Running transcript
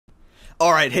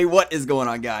Alright, hey, what is going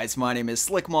on, guys? My name is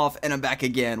Slikk, and I'm back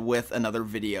again with another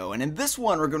video. And in this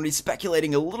one, we're going to be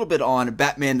speculating a little bit on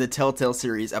Batman the Telltale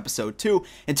Series Episode 2,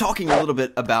 and talking a little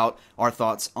bit about our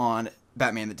thoughts on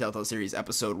Batman the Telltale Series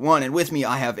Episode 1. And with me,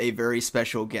 I have a very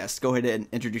special guest. Go ahead and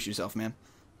introduce yourself, man.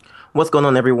 What's going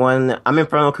on, everyone? I'm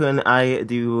InfernoKun. I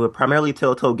do primarily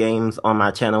Telltale games on my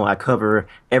channel. I cover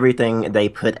everything they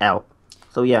put out.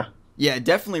 So yeah. Yeah,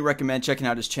 definitely recommend checking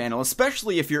out his channel,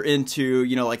 especially if you're into,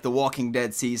 like The Walking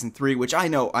Dead Season 3, which I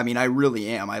know, I really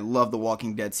am. I love The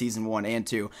Walking Dead Season 1 and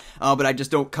 2, but I just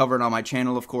don't cover it on my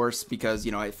channel, of course, because,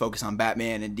 I focus on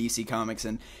Batman and DC Comics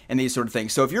and these sort of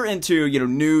things. So if you're into,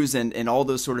 news and all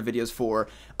those sort of videos for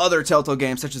other Telltale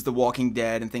games, such as The Walking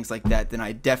Dead and things like that, then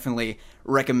I definitely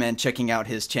recommend checking out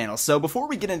his channel. So before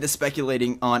we get into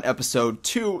speculating on Episode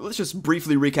 2, let's just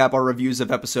briefly recap our reviews of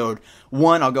Episode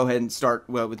 1. I'll go ahead and start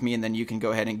with me, and then you can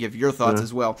go ahead and give your thoughts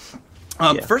as well.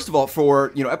 First of all,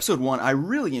 for Episode 1, I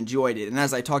really enjoyed it, and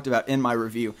as I talked about in my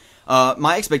review,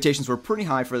 my expectations were pretty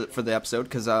high for the episode,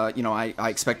 because I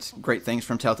expect great things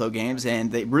from Telltale Games,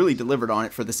 and they really delivered on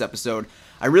it for this episode.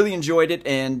 I really enjoyed it,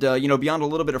 and beyond a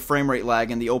little bit of frame rate lag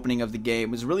in the opening of the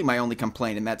game was really my only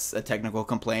complaint, and that's a technical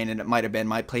complaint, and it might have been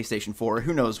my PlayStation 4.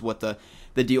 Who knows what the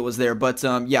deal was there, but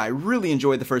yeah, I really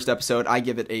enjoyed the first episode. I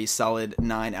give it a solid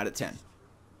 9 out of 10.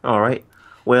 All right.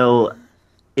 Well,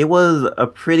 it was a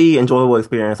pretty enjoyable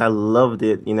experience. I loved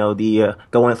it. The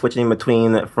going and switching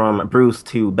between from Bruce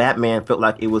to Batman felt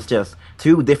like it was just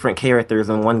two different characters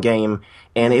in one game,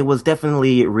 and it was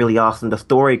definitely really awesome. The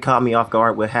story caught me off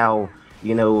guard with how,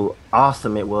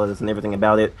 awesome it was and everything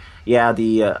about it. Yeah,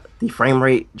 the frame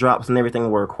rate drops and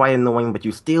everything were quite annoying, but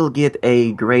you still get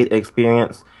a great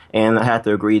experience, and I have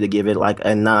to agree to give it like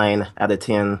a 9 out of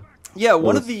 10. Yeah,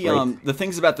 one of the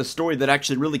things about the story that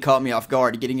actually really caught me off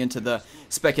guard, getting into the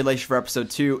speculation for Episode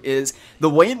 2, is the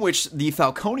way in which the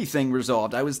Falcone thing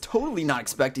resolved. I was totally not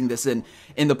expecting this in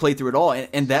the playthrough at all,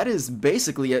 and that is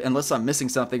basically, unless I'm missing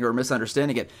something or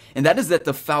misunderstanding it, and that is that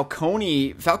the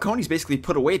Falcone's basically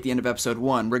put away at the end of Episode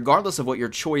 1, regardless of what your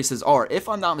choices are. If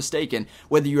I'm not mistaken,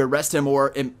 whether you arrest him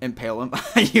or impale him,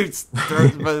 you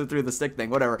throw through the stick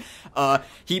thing, whatever,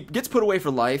 he gets put away for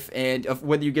life, and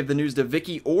whether you give the news to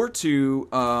Vicky or to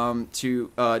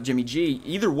Jimmy G,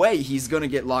 either way, he's going to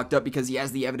get locked up because he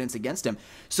has the evidence against him.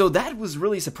 So that was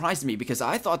really surprising to me, because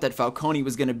I thought that Falcone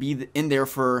was going to be in there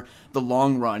for the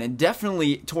long run, and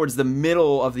definitely towards the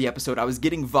middle of the episode, I was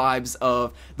getting vibes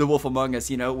of The Wolf Among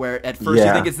Us, where at first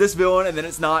you think it's this villain, and then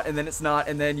it's not, and then it's not,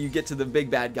 and then you get to the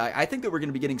big bad guy. I think that we're going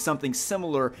to be getting something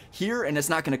similar here, and it's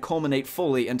not going to culminate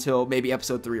fully until maybe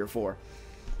Episode 3 or 4.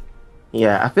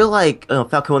 Yeah, I feel like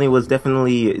Falcone was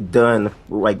definitely done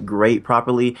great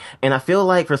properly, and I feel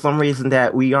like for some reason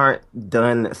that we aren't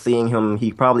done seeing him.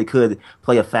 He probably could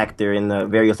play a factor in the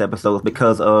various episodes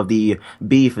because of the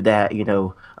beef that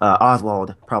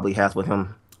Oswald probably has with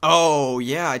him. Oh,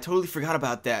 yeah, I totally forgot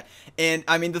about that. And,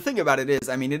 the thing about it is,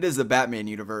 it is the Batman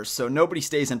universe, so nobody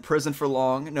stays in prison for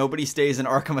long, nobody stays in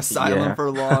Arkham Asylum for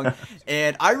long,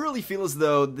 and I really feel as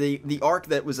though the arc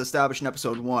that was established in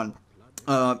Episode 1,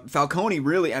 Falcone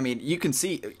really, you can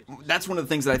see, that's one of the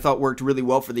things that I thought worked really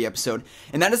well for the episode,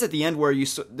 and that is at the end where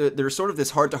there's sort of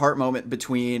this heart-to-heart moment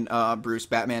between Bruce,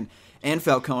 Batman, and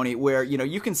Falcone, where,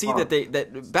 you can see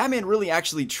that Batman really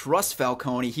actually trusts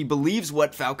Falcone. He believes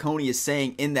what Falcone is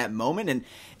saying in that moment,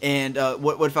 and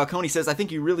what Falcone says, I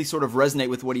think you really sort of resonate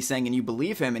with what he's saying, and you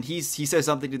believe him, and he says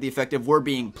something to the effect of, we're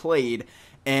being played,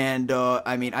 and,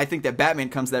 I think that Batman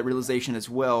comes to that realization as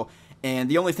well.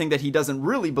 And the only thing that he doesn't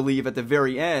really believe at the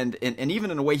very end, and even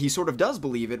in a way he sort of does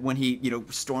believe it when he,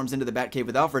 storms into the Batcave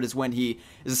with Alfred, is when he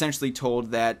is essentially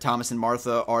told that Thomas and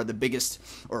Martha are the biggest,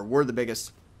 or were the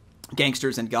biggest,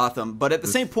 gangsters in Gotham. But at the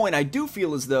same point, I do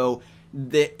feel as though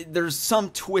there's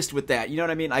some twist with that. You know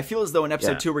what I mean? I feel as though in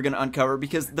Episode 2 we're going to uncover,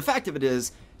 because the fact of it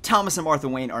is, Thomas and Martha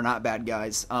Wayne are not bad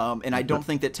guys, and I don't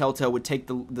think that Telltale would take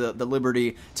the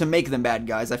liberty to make them bad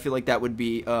guys. I feel like that would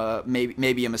be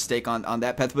maybe a mistake on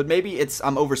that path, but maybe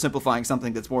I'm oversimplifying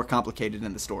something that's more complicated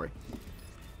in the story.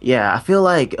 Yeah, I feel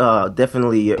like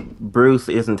definitely Bruce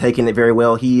isn't taking it very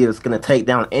well. He is going to take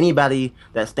down anybody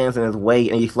that stands in his way,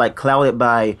 and he's clouded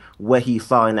by what he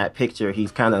saw in that picture.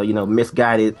 He's kind of,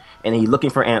 misguided, and he's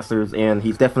looking for answers, and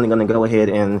he's definitely going to go ahead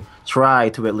and try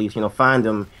to at least, find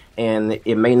them. And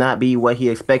it may not be what he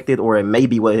expected, or it may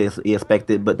be what he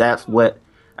expected, but that's what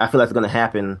I feel like is going to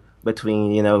happen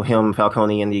between, him,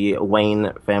 Falcone, and the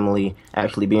Wayne family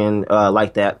actually being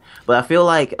like that. But I feel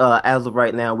like as of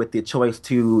right now, with the choice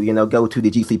to, go to the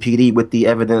GCPD with the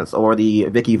evidence or the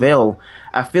Vicky Vale,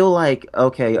 I feel like,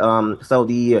 okay, so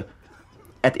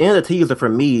at the end of the teaser for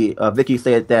me, Vicky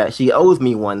said that she owes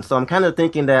me one. So I'm kind of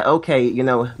thinking that, okay,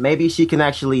 maybe she can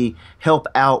actually help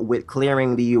out with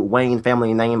clearing the Wayne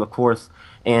family name, of course,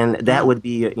 and that would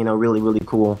be, really, really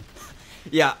cool.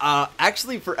 Yeah,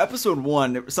 actually, for episode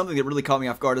 1, something that really caught me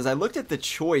off guard is I looked at the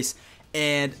choice,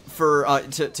 and for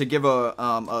to give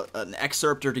an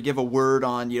excerpt or to give a word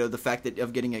on the fact that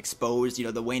of getting exposed,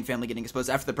 the Wayne family getting exposed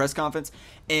after the press conference,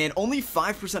 and only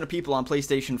 5% of people on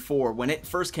PlayStation 4 when it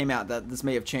first came out, that this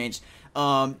may have changed,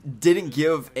 didn't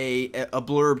give a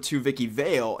blurb to Vicky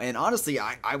Vale, and honestly,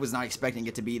 I was not expecting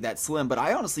it to be that slim, but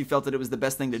I honestly felt that it was the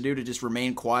best thing to do to just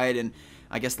remain quiet and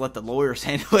I guess let the lawyers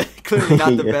handle it. Clearly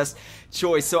not the best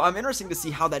choice. So I'm interested to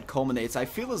see how that culminates. I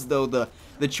feel as though the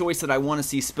choice that I want to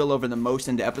see spill over the most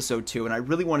into episode 2, and I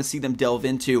really want to see them delve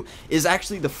into, is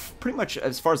actually pretty much,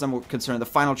 as far as I'm concerned, the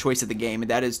final choice of the game,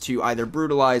 and that is to either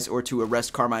brutalize or to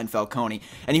arrest Carmine Falcone.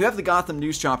 And you have the Gotham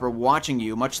News Chopper watching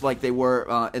you, much like they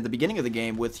were at the beginning of the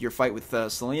game with your fight with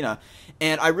Selena.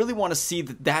 And I really want to see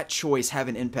that choice have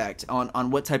an impact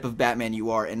on what type of Batman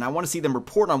you are. And I want to see them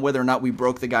report on whether or not we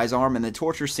broke the guy's arm in the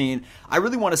torture scene. I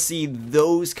really want to see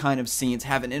those kind of scenes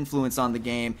have an influence on the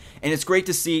game. And it's great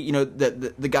to see,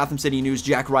 the Gotham City News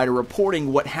Jack Ryder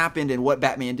reporting what happened and what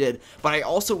Batman did. But I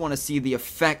also want to see the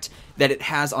effect that it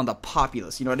has on the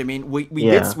populace. You know what I mean?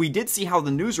 We did see how the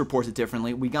news reports it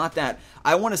differently. We got that.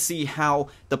 I want to see how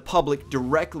the public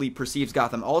directly perceives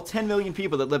Gotham. All 10 million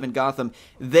people that live in Gotham,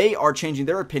 they are changing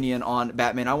their opinion on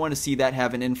Batman. I want to see that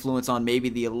have an influence on maybe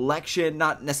the election,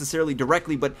 not necessarily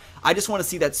directly, but I just want to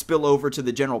see that spill over to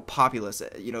the general populace,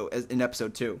 in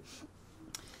episode 2.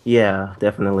 Yeah,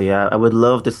 definitely. I would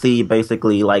love to see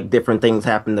basically like different things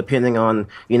happen depending on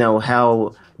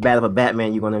how bad of a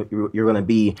Batman you're gonna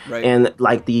be, right. And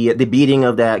like the beating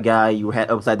of that guy you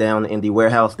had upside down in the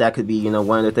warehouse, that could be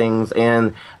one of the things.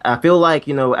 And I feel like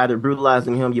either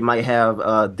brutalizing him, you might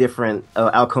have different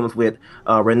outcomes with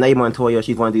Renee Montoya.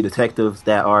 She's one of the detectives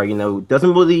that are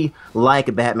doesn't really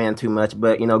like Batman too much,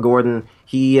 but Gordon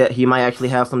he might actually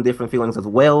have some different feelings as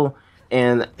well.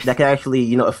 And that can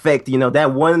actually, affect,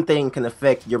 that one thing can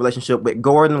affect your relationship with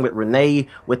Gordon, with Renee,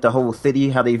 with the whole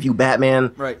city, how they view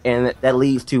Batman. Right. And that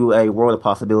leads to a world of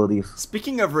possibilities.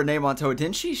 Speaking of Renee Montoya,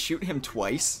 didn't she shoot him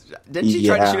twice? Didn't she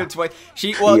try to shoot him twice?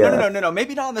 No.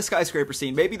 Maybe not on the skyscraper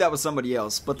scene. Maybe that was somebody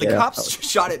else. But the cops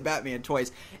shot at Batman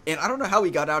twice. And I don't know how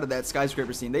he got out of that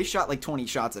skyscraper scene. They shot like 20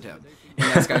 shots at him in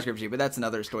that skyscraper scene. But that's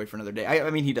another story for another day. I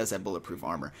mean, he does have bulletproof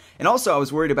armor. And also, I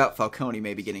was worried about Falcone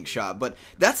maybe getting shot. But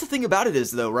that's the thing about it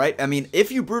is, though, right? I mean,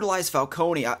 if you brutalize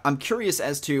Falcone, I'm curious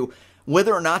as to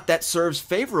whether or not that serves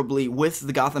favorably with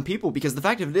the Gotham people, because the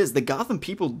fact of it is, the Gotham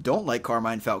people don't like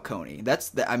Carmine Falcone.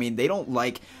 They don't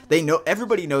like,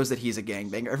 everybody knows that he's a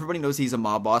gangbanger. Everybody knows he's a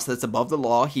mob boss that's above the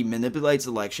law. He manipulates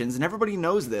elections, and everybody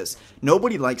knows this.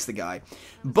 Nobody likes the guy.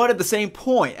 But at the same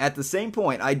point,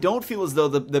 I don't feel as though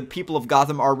the people of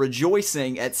Gotham are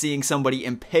rejoicing at seeing somebody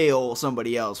impale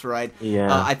somebody else, right? Yeah.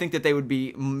 I think that they would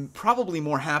be probably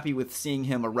more happy with seeing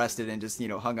him arrested and just,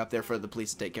 hung up there for the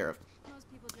police to take care of.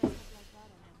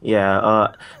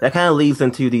 Yeah, that kind of leads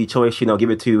into the choice,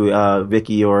 give it to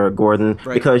Vicky or Gordon,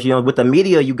 right. Because with the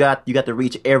media you got to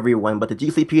reach everyone, but the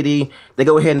GCPD, they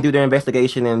go ahead and do their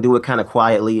investigation and do it kind of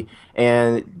quietly,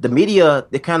 and the media,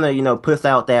 they kind of puts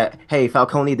out that, hey,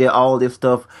 Falcone did all this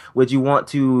stuff. Would you want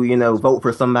to vote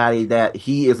for somebody that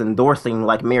he is endorsing,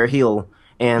 like Mayor Hill?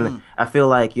 And I feel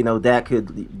like that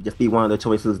could just be one of the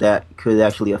choices that could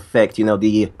actually affect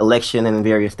the election and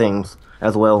various things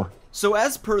as well. So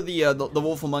as per the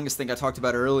Wolf Among Us thing I talked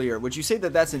about earlier, would you say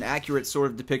that that's an accurate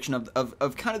sort of depiction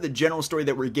of kind of the general story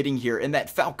that we're getting here, and that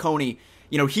Falcone,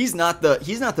 he's not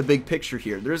the big picture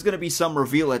here. There's going to be some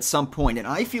reveal at some point, and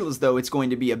I feel as though it's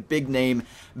going to be a big name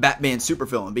Batman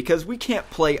supervillain, because we can't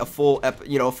play a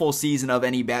full season of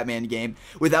any Batman game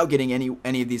without getting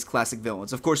any of these classic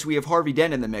villains. Of course, we have Harvey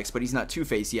Dent in the mix, but he's not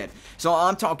Two-Face yet. So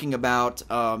I'm talking about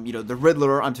the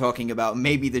Riddler. I'm talking about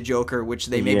maybe the Joker, which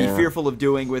they may be fearful of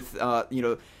doing with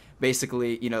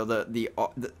basically,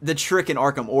 the trick in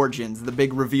Arkham Origins, the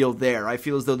big reveal there. I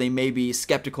feel as though they may be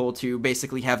skeptical to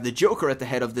basically have the Joker at the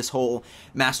head of this whole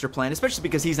master plan, especially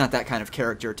because he's not that kind of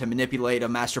character to manipulate a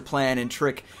master plan and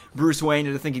trick Bruce Wayne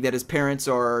into thinking that his parents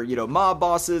are, mob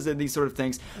bosses and these sort of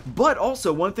things. But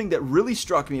also, one thing that really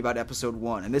struck me about Episode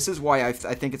 1, and this is why I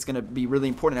think it's going to be really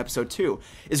important in Episode 2,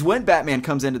 is when Batman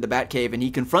comes into the Batcave and he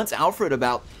confronts Alfred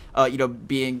about,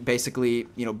 being basically,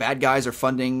 bad guys are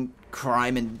funding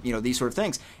crime and these sort of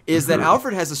things, is that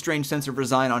Alfred has a strange sense of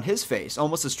resign on his face,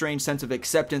 almost a strange sense of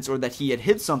acceptance, or that he had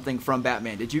hid something from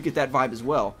Batman. Did you get that vibe as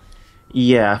well?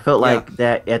 Yeah, I felt Yeah. like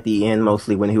that at the end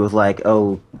mostly when he was like,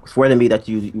 "Oh, swear to me that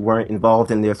you weren't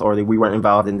involved in this or that we weren't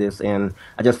involved in this." And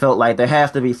I just felt like there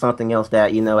has to be something else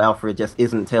that, Alfred just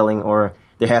isn't telling, or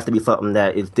there has to be something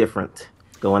that is different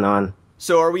going on.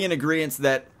 So are we in agreement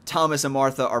that Thomas and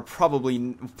Martha are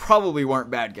probably weren't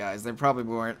bad guys? They probably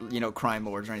weren't, crime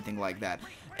lords or anything like that.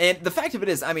 And the fact of it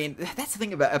is, I mean, that's the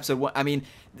thing about episode 1. I mean,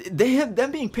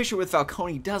 them being pictured with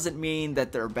Falcone doesn't mean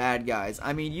that they're bad guys.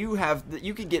 I mean, you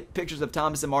could get pictures of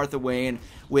Thomas and Martha Wayne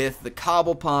with the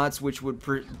Cobblepots, which would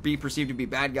be perceived to be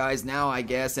bad guys now, I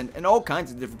guess, and all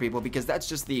kinds of different people, because that's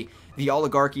just the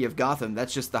oligarchy of Gotham.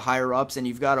 That's just the higher ups, and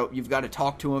you've got to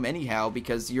talk to them anyhow,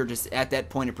 because you're just at that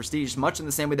point of prestige, much in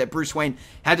the same way that Bruce Wayne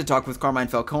had to talk with Carmine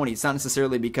Falcone. It's not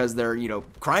necessarily because they're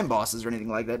crime bosses or anything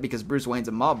like that, because Bruce Wayne's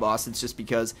a mob boss. It's just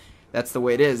because that's the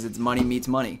way it is. It's money meets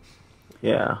money.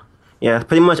 Yeah. Yeah, it's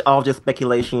pretty much all just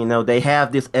speculation. They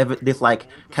have this like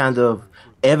kind of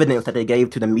evidence that they gave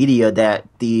to the media that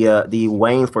the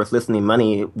Waynes were soliciting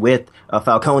money with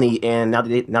Falcone, and now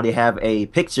they have a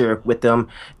picture with them.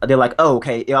 They're like, oh,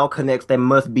 okay, it all connects. There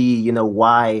must be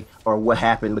why or what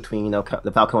happened between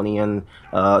the Falcone and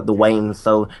the Waynes.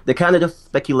 So they're kind of just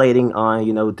speculating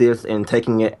on this and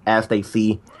taking it as they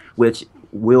see, which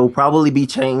will probably be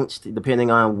changed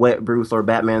depending on what Bruce or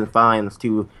Batman finds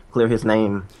to clear his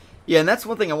name. Yeah, and that's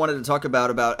one thing I wanted to talk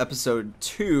about episode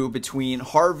 2 between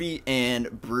Harvey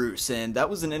and Bruce, and that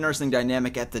was an interesting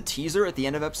dynamic at the teaser at the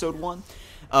end of episode 1.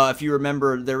 If you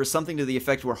remember, there was something to the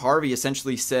effect where Harvey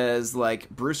essentially says, like,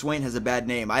 Bruce Wayne has a bad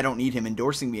name. I don't need him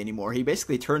endorsing me anymore. He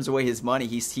basically turns away his money.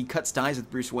 He cuts ties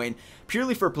with Bruce Wayne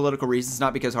purely for political reasons,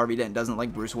 not because Harvey Dent doesn't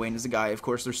like Bruce Wayne as a guy. Of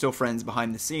course, they're still friends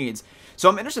behind the scenes. So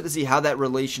I'm interested to see how that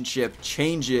relationship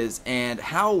changes and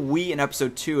how we in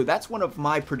episode 2, that's one of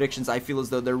my predictions. I feel as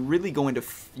though they're really going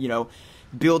to,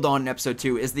 build on in episode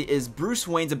 2 is Bruce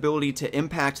Wayne's ability to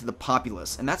impact the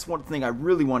populace. And that's one thing I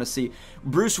really want to see.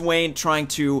 Bruce Wayne trying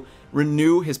to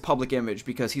renew his public image,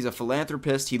 because he's a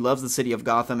philanthropist, he loves the city of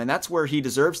Gotham, and that's where he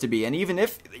deserves to be. And even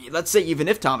if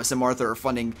Thomas and Martha are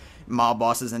funding mob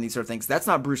bosses and these sort of things, that's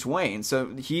not Bruce Wayne.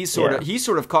 So he's sort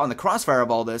of caught in the crossfire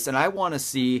of all this, and I want to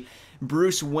see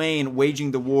Bruce Wayne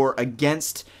waging the war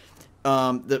against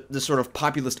the sort of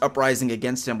populist uprising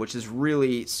against him, which is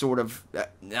really sort of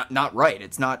not right.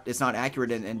 It's not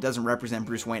accurate, and doesn't represent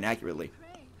Bruce Wayne accurately.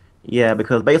 Yeah,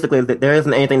 because basically there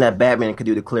isn't anything that Batman could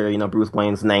do to clear, Bruce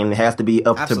Wayne's name. It has to be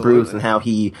up to Bruce and how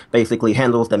he basically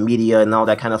handles the media and all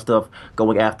that kind of stuff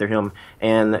going after him.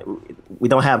 And we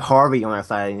don't have Harvey on our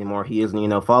side anymore. He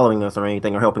isn't, following us or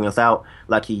anything or helping us out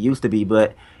like he used to be.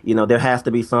 But, there has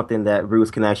to be something that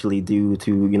Bruce can actually do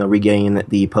to, regain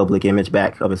the public image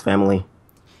back of his family.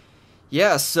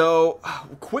 Yeah, so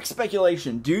quick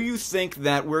speculation. Do you think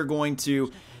that we're going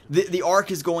to... The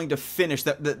arc is going to finish,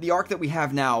 the arc that we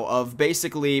have now of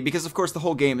basically, because of course the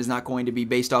whole game is not going to be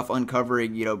based off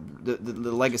uncovering,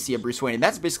 the legacy of Bruce Wayne, and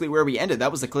that's basically where we ended.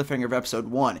 That was the cliffhanger of episode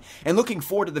 1. And looking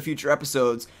forward to the future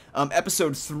episodes,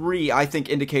 episode 3 I think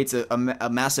indicates a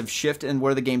massive shift in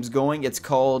where the game's going. It's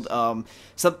called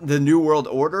The New World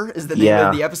Order is the name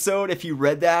of the episode. If you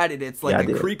read that, it's like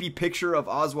a creepy picture of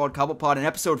Oswald Cobblepot. In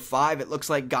episode 5 it looks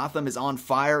like Gotham is on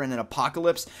fire in an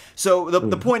apocalypse. So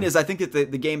the point is, I think that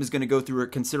the game is going to go through a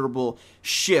considerable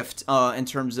shift in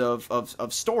terms of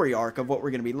story arc of what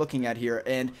we're going to be looking at here.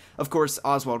 And of course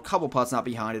Oswald Cobblepot's not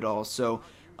behind it all. So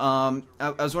I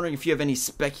was wondering if you have any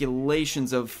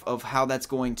speculations of how that's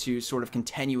going to sort of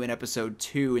continue in episode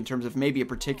 2 in terms of maybe a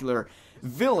particular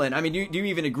villain. I mean, do you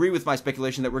even agree with my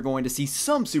speculation that we're going to see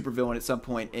some supervillain at some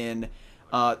point in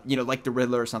like the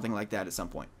Riddler or something like that at some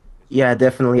point? Yeah,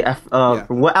 definitely.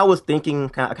 From what I was thinking,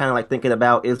 kind of like thinking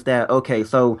about, is that, okay,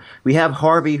 so we have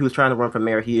Harvey who's trying to run for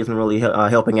mayor. He isn't really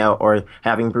helping out or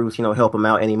having Bruce, help him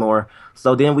out anymore.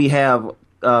 So then we have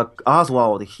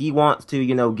Oswald. He wants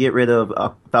to, get rid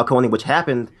of Falcone, which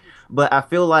happened. But I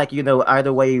feel like,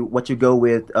 either way, what you go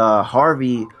with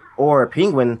Harvey or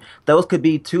Penguin, those could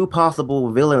be two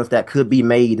possible villains that could be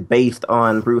made based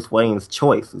on Bruce Wayne's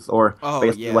choices or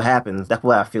basically what happens. That's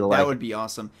what I feel like. That would be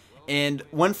awesome. And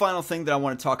one final thing that I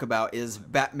want to talk about is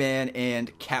Batman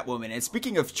and Catwoman. And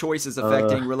speaking of choices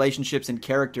affecting relationships and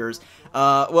characters,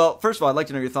 well, first of all, I'd like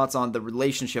to know your thoughts on the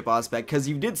relationship aspect, because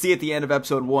you did see at the end of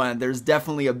episode 1, there's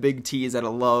definitely a big tease at a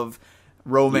love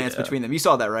romance between them. You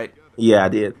saw that, right? Yeah, I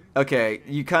did. Okay,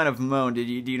 you kind of moaned. Do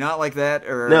you not like that?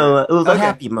 Or no, it was a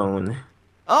happy moan.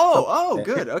 Oh,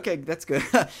 good. Okay, that's good.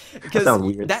 Because sounds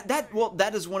weird.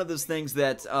 that is one of those things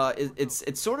that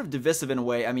it's sort of divisive in a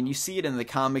way. I mean, you see it in the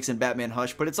comics and Batman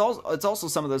Hush, but it's also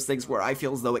some of those things where I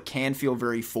feel as though it can feel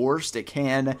very forced. It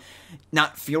can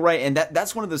not feel right, and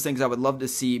that's one of those things I would love to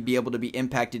see be able to be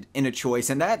impacted in a choice.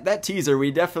 And that teaser,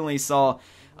 we definitely saw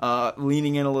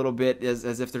leaning in a little bit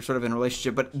as if they're sort of in a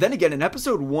relationship. But then again, in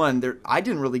episode 1, I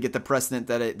didn't really get the precedent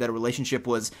that a relationship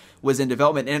was in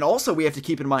development. And also, we have to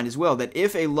keep in mind as well that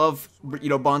if a love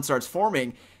bond starts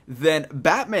forming, then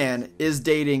Batman is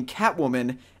dating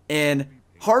Catwoman and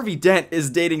Harvey Dent is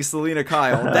dating Selina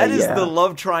Kyle. That is the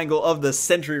love triangle of the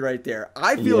century right there.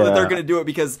 I feel that they're going to do it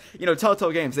because,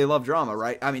 Telltale Games, they love drama,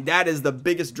 right? I mean, that is the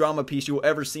biggest drama piece you'll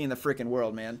ever see in the freaking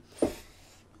world, man.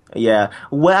 Yeah,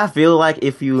 what I feel like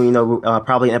if you,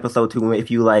 probably in episode 2,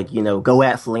 if you go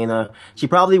at Selina, she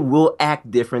probably will act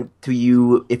different to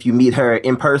you if you meet her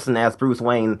in person as Bruce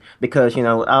Wayne, because,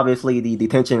 obviously the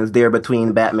tension is there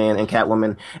between Batman and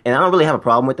Catwoman, and I don't really have a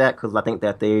problem with that because I think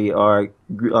that they are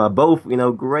both,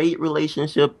 great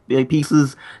relationship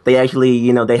pieces. They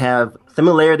actually, they have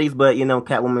similarities, but,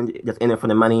 Catwoman just in it for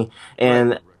the money,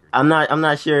 and I'm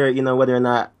not sure, whether or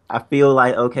not I feel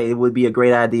like, okay, it would be a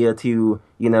great idea to,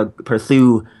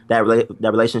 pursue that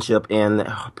relationship and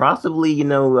possibly,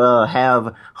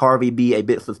 have Harvey be a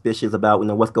bit suspicious about,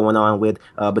 what's going on with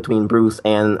between Bruce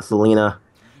and Selina.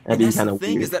 And that's the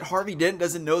thing, is that Harvey Dent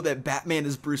doesn't know that Batman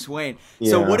is Bruce Wayne.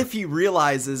 Yeah. So what if he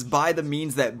realizes by the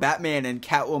means that Batman and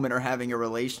Catwoman are having a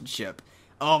relationship?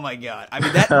 Oh my god. I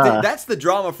mean, that's the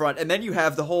drama front. And then you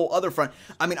have the whole other front.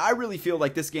 I mean, I really feel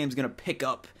like this game's going to pick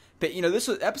up. But,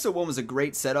 episode 1 was a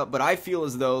great setup, but I feel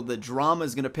as though the drama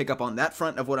is going to pick up on that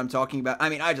front of what I'm talking about. I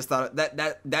mean, I just thought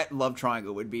that love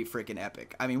triangle would be freaking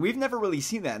epic. I mean, we've never really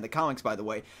seen that in the comics, by the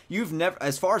way. You've never,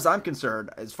 as far as I'm concerned,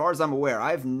 as far as I'm aware,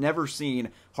 I've never seen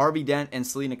Harvey Dent and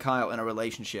Selina Kyle in a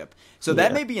relationship. So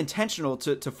that may be intentional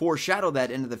to foreshadow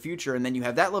that into the future, and then you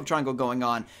have that love triangle going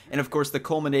on, and of course the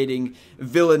culminating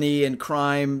villainy and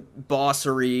crime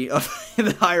bossery of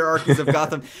the hierarchies of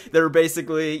Gotham that are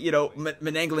basically,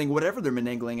 menangling whatever they're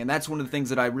menangling. And that's one of the things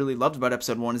that I really loved about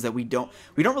episode 1 is that we don't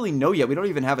really know yet. We don't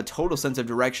even have a total sense of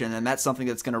direction, and that's something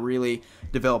that's going to really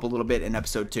develop a little bit in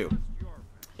episode 2.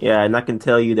 Yeah, and I can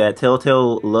tell you that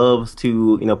Telltale loves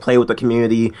to, play with the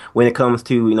community when it comes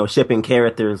to, shipping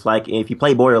characters. Like, if you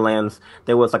play Borderlands,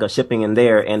 there was like a shipping in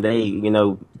there, and they,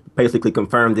 basically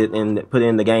confirmed it and put it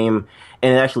in the game,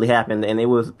 and it actually happened, and it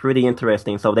was pretty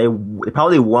interesting. So they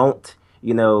probably won't,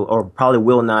 or probably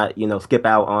will not, skip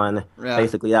out on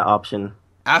basically that option.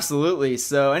 Absolutely.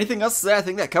 So anything else to say? I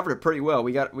think that covered it pretty well.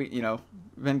 We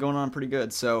been going on pretty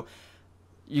good. So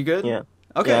you good? Yeah.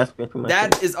 Okay, yeah,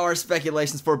 that is our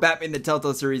speculations for Batman the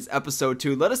Telltale Series Episode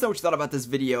 2. Let us know what you thought about this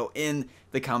video in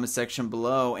the comment section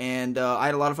below. And I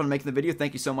had a lot of fun making the video.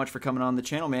 Thank you so much for coming on the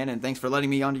channel, man. And thanks for letting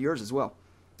me onto yours as well.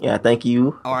 Yeah, thank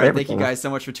you. All right, thank you guys so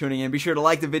much for tuning in. Be sure to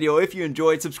like the video if you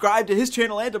enjoyed. Subscribe to his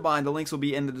channel and to mine. The links will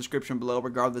be in the description below,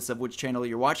 regardless of which channel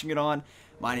you're watching it on.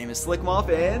 My name is Slikk,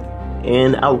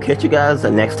 and I will catch you guys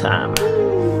next time.